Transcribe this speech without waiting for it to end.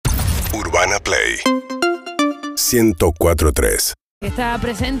Urbana Play 104.3. Está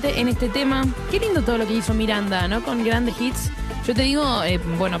presente en este tema. Qué lindo todo lo que hizo Miranda, ¿no? Con grandes hits. Yo te digo,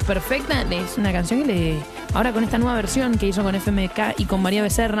 bueno, Perfecta es una canción que ahora con esta nueva versión que hizo con FMK y con María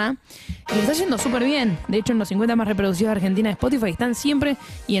Becerra, le está yendo súper bien. De hecho, en los 50 más reproducidos de Argentina de Spotify están siempre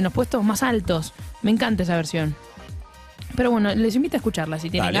y en los puestos más altos. Me encanta esa versión. Pero bueno, les invito a escucharla si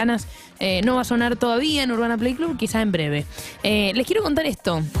tienen ganas. No va a sonar todavía en Urbana Play Club, quizá en breve. Les quiero contar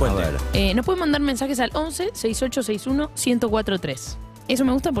esto. Nos pueden mandar mensajes al 11 6861 1043. Eso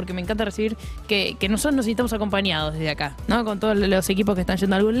me gusta porque me encanta recibir que nosotros nos estamos acompañados desde acá, ¿no? Con todos los equipos que están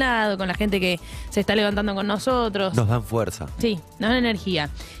yendo a algún lado, con la gente que se está levantando con nosotros. Nos dan fuerza. Sí, nos dan energía.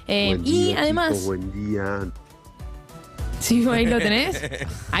 Buen y día, además... Chico, buen día. Sí, ahí lo tenés.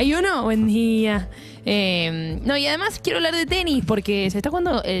 ¿Hay uno? Buen día. No, y además quiero hablar de tenis porque se está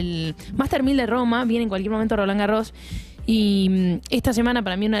jugando el Master 1000 de Roma. Viene en cualquier momento Roland Garrós. Y esta semana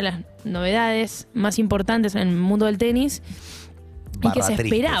para mí una de las novedades más importantes en el mundo del tenis y que se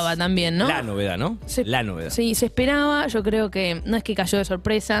esperaba también, ¿no? La novedad, ¿no? La novedad. Sí, se esperaba. Yo creo que no es que cayó de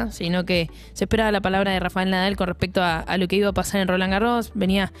sorpresa, sino que se esperaba la palabra de Rafael Nadal con respecto a lo que iba a pasar en Roland Garrós.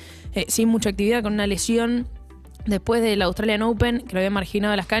 Venía sin mucha actividad, con una lesión después del Australian Open, que lo había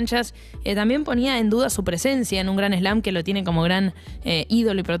marginado de las canchas. También ponía en duda su presencia en un gran slam que lo tiene como gran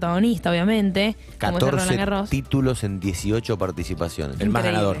ídolo y protagonista, obviamente. 14 títulos en 18 participaciones. El más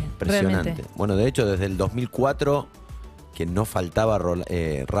ganador. Impresionante. Realmente. Bueno, de hecho, desde el 2004 que no faltaba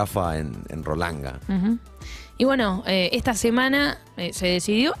Rafa en Rolanga. Uh-huh. Y bueno, esta semana se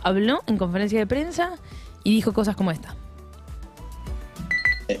decidió, habló en conferencia de prensa y dijo cosas como esta.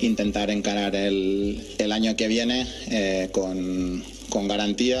 Intentar encarar el año que viene con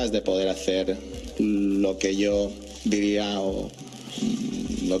garantías de poder hacer lo que yo diría o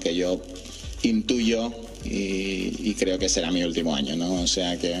lo que yo intuyo y creo que será mi último año, ¿no? O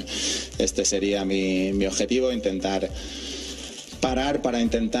sea que este sería mi objetivo, intentar parar para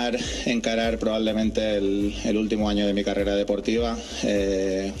intentar encarar probablemente el último año de mi carrera deportiva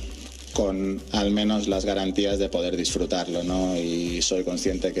con al menos las garantías de poder disfrutarlo, ¿no? Y soy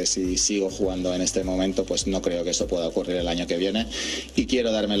consciente que si sigo jugando en este momento, pues no creo que eso pueda ocurrir el año que viene y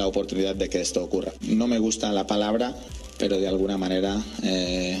quiero darme la oportunidad de que esto ocurra. No me gusta la palabra, pero de alguna manera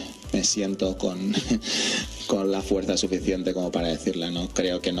me siento con la fuerza suficiente como para decirla, ¿no?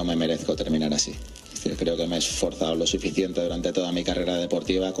 Creo que no me merezco terminar así. Creo que me he esforzado lo suficiente durante toda mi carrera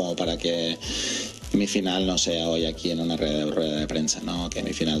deportiva como para que mi final no sea hoy aquí en una rueda de prensa, ¿no? Que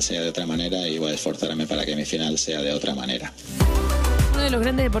mi final sea de otra manera y voy a esforzarme para que mi final sea de otra manera. Uno de los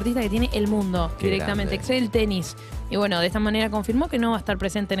grandes deportistas que tiene el mundo. Qué directamente, excede el tenis. Y bueno, de esta manera confirmó que no va a estar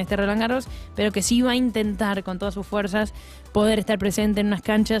presente en este Roland Garros, pero que sí va a intentar con todas sus fuerzas poder estar presente en unas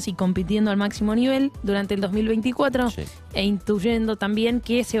canchas y compitiendo al máximo nivel durante el 2024, sí. E intuyendo también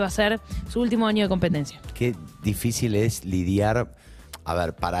que ese va a ser su último año de competencia. Qué difícil es lidiar, a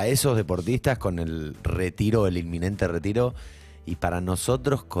ver, para esos deportistas con el retiro, el inminente retiro, y para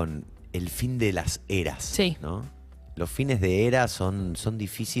nosotros con el fin de las eras, sí. ¿no? Los fines de era son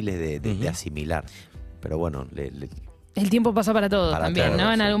difíciles de asimilar. Pero bueno, el tiempo pasa para todos también, todos, ¿no?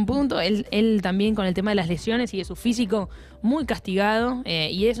 Sí. En algún punto, él también con el tema de las lesiones y de su físico muy castigado.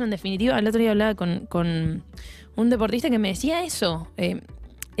 Y eso, en definitiva, el otro día hablaba con un deportista que me decía eso.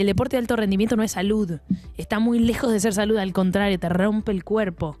 El deporte de alto rendimiento no es salud. Está muy lejos de ser salud, al contrario, te rompe el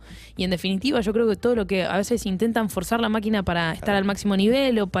cuerpo. Y en definitiva, yo creo que todo lo que a veces intentan forzar la máquina para estar al máximo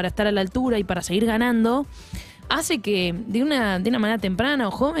nivel o para estar a la altura y para seguir ganando, hace que de una manera temprana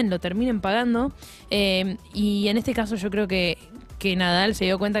o joven lo terminen pagando. Y en este caso yo creo que Nadal se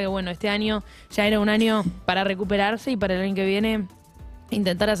dio cuenta que bueno, este año ya era un año para recuperarse y para el año que viene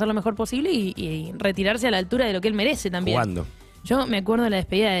intentar hacer lo mejor posible y retirarse a la altura de lo que él merece también. ¿Cuándo? Yo me acuerdo de la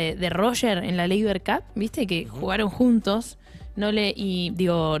despedida de Roger en la Laver Cup, ¿viste? Que jugaron juntos,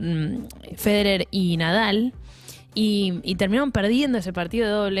 Federer y Nadal. Y terminaron perdiendo ese partido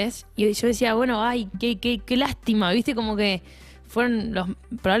de dobles. Y yo decía, bueno, ay, qué lástima, ¿viste? Como que fueron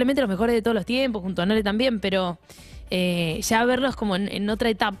probablemente los mejores de todos los tiempos, junto a Nole también, pero ya verlos como en otra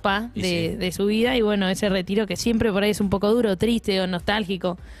etapa de su vida. Y bueno, ese retiro que siempre por ahí es un poco duro, triste o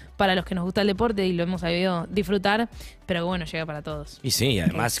nostálgico para los que nos gusta el deporte y lo hemos sabido disfrutar, pero bueno, llega para todos. Y sí,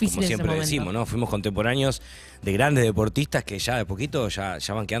 además, como siempre decimos, ¿no? Fuimos contemporáneos de grandes deportistas que ya de poquito ya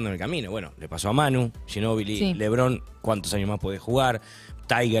van quedando en el camino. Bueno, le pasó a Manu, Ginóbili, sí. LeBron, ¿cuántos años más puede jugar?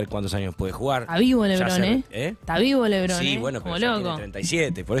 Tiger, ¿cuántos años puede jugar? Está vivo LeBron, Está vivo LeBron, Sí, bueno, pero como ya loco. tiene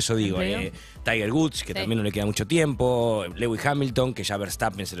 37, por eso digo, Tiger Woods, que también no le queda mucho tiempo, Lewis Hamilton, que ya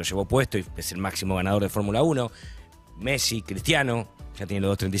Verstappen se lo llevó puesto y es el máximo ganador de Fórmula 1. Messi, Cristiano, ya tiene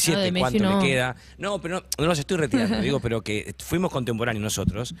los 2.37, ¿cuánto no. le queda? No, pero no los estoy retirando, digo, pero que fuimos contemporáneos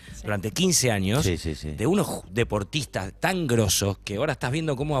nosotros durante 15 años de unos deportistas tan grosos que ahora estás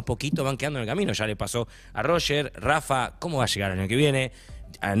viendo cómo a poquito van quedando en el camino. Ya le pasó a Roger, Rafa, ¿cómo va a llegar el año que viene?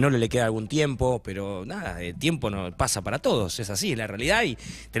 A Nolo le queda algún tiempo, pero nada, el tiempo no pasa para todos, es así, es la realidad y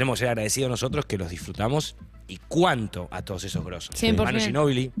tenemos que ser agradecidos nosotros que los disfrutamos. Y cuánto a todos esos grosos. Manu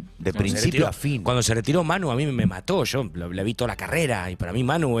Ginóbili. De principio a fin. Cuando se retiró Manu, a mí me mató. Yo le vi toda la carrera. Y para mí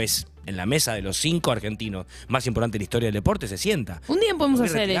Manu es en la mesa de los 5 argentinos más importantes de la historia del deporte, se sienta. Un día podemos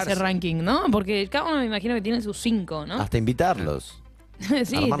hacer ese ranking, ¿no? Porque cada uno me imagino que tiene sus 5, ¿no? Hasta invitarlos.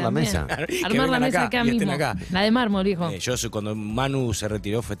 Sí, armar la mesa. Armar la mesa acá mismo. Acá. La de mármol, hijo. Cuando Manu se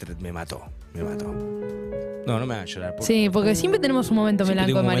retiró, me mató. No me hagas llorar. Sí, porque siempre tenemos un momento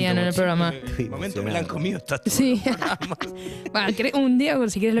melanco de Mariano en el programa. Un momento melanco mío está todo. Sí. Un día,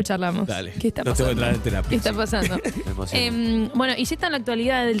 si quieres, lo charlamos. Dale. ¿Qué está pasando? ¿Qué está pasando? Bueno, y si está en la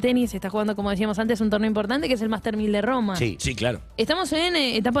actualidad del tenis, se está jugando, como decíamos antes, un torneo importante que es el Master 1000 de Roma. Sí, claro. Estamos en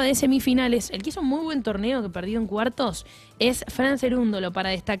etapa de semifinales. El que hizo un muy buen torneo, que perdió en cuartos, es Fran Cerúndolo, para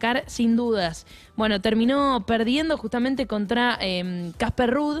destacar sin dudas. Bueno, terminó perdiendo justamente contra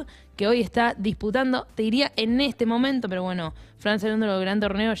Casper Ruud, que hoy está disputando, te diría en este momento, pero bueno, Fran Cerúndolo, gran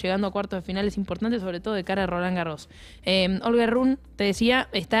torneo, llegando a cuartos de finales importantes, sobre todo de cara a Roland Garrós. Holger Rune, te decía,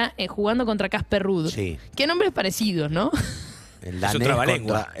 está jugando contra Casper Ruud. Sí. Qué nombres parecidos, ¿no? El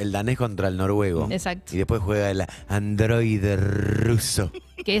danés contra el noruego. Exacto. Y después juega el androide ruso.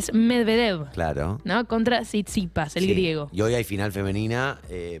 Que es Medvedev. Claro. ¿No? Contra Tsitsipas, el griego. Y hoy hay final femenina.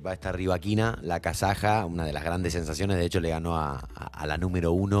 Va a estar Rybakina, la kazaja, una de las grandes sensaciones. De hecho, le ganó a la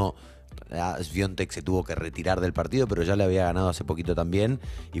número 1. Swiatek se tuvo que retirar del partido, pero ya le había ganado hace poquito también.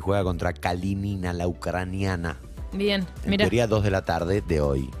 Y juega contra Kalinina, la ucraniana. Bien, en teoría 2 de la tarde de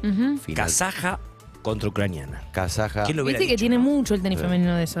hoy. Kazaja contra ucraniana. Kazaja. Viste que tiene mucho el tenis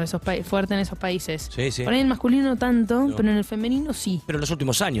femenino de eso, fuerte en esos países. Sí. Por ahí en el masculino no tanto, pero en el femenino sí. Pero en los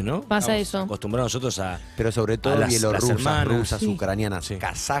últimos años, ¿no? Pasa eso. Acostumbrados nosotros a. Pero sobre todo bielorrusas, rusas, ucranianas, Sí.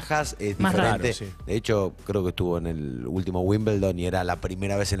 kazajas es Más diferente. raro, sí. De hecho, creo que estuvo en el último Wimbledon y era la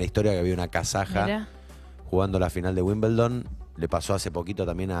primera vez en la historia que había una kazaja jugando la final de Wimbledon. Le pasó hace poquito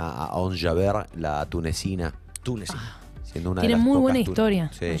también a Ons Jabeur, la tunecina. Tiene muy buena historia.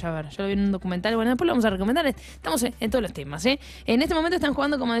 Sí. Yo lo vi en un documental. Bueno, después lo vamos a recomendar. Estamos en todos los temas. En este momento están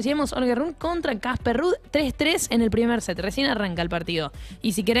jugando, como decíamos, Holger Rune contra Casper Ruud. 3-3 en el primer set. Recién arranca el partido.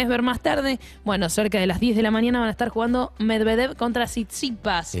 Y si querés ver más tarde, bueno, cerca de las 10 de la mañana van a estar jugando Medvedev contra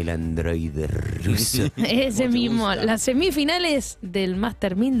Tsitsipas. El androide ruso. Ese mismo. Las semifinales del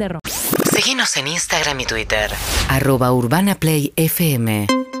Master 1000 de Roma. Síguenos en Instagram y Twitter. @UrbanaPlayFM.